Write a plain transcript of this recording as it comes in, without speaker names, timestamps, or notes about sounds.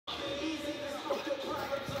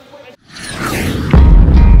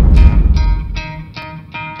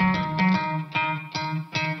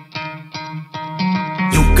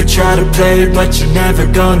try to play, but you're never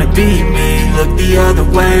gonna beat me. Look the other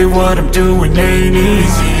way, what I'm doing ain't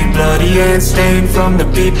easy. Bloody hands stained from the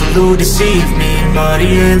people who deceive me. Muddy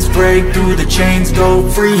hands break through the chains, go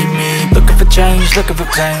free me. Looking for change, looking for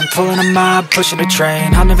pain, pulling a mob, pushing a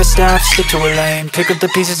train. I'll never stop, stick to a lane, pick up the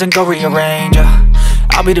pieces and go rearrange.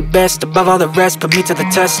 I'll be the best above all the rest, put me to the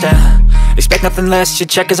test and expect nothing less, you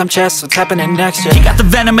check as I'm chess, what's happening next, yeah. He got the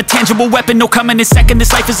venom, a tangible weapon, no coming in second.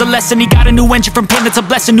 This life is a lesson, he got a new engine from pain, that's a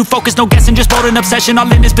blessing. New focus, no guessing, just bold and obsession,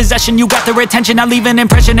 all in his possession. You got their attention, I'll leave an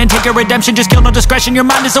impression and take your redemption. Just kill, no discretion, your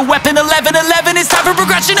mind is a weapon. 11-11, it's time for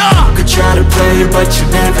progression, You could try to play, but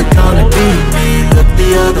you're never gonna beat me. Look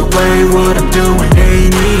the other way, what I'm doing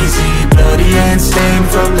ain't easy. Bloody hands stained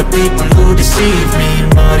from the people who deceive me.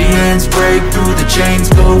 Muddy hands break through the chains,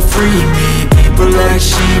 go free me. People like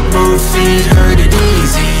sheep, move feet, hurt it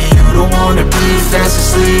easy. You don't wanna be fast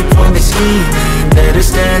asleep when they scheming. Better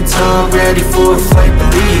stand tall, ready for a fight,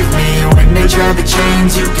 believe me. When they try the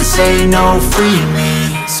chains, you can say no, free me.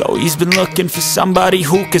 So he's been looking for somebody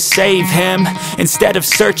who could save him, instead of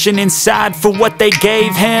searching inside for what they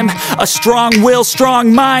gave him. A strong will,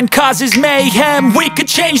 strong mind causes mayhem. We could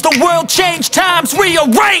change the world, change times,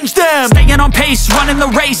 rearrange them. Staying on pace, running the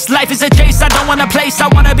race. Life is a chase, I don't want a place, I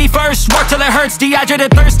wanna be first. Work till it hurts,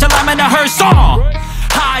 dehydrated thirst till I'm in a hearse.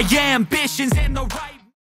 High ambitions in the right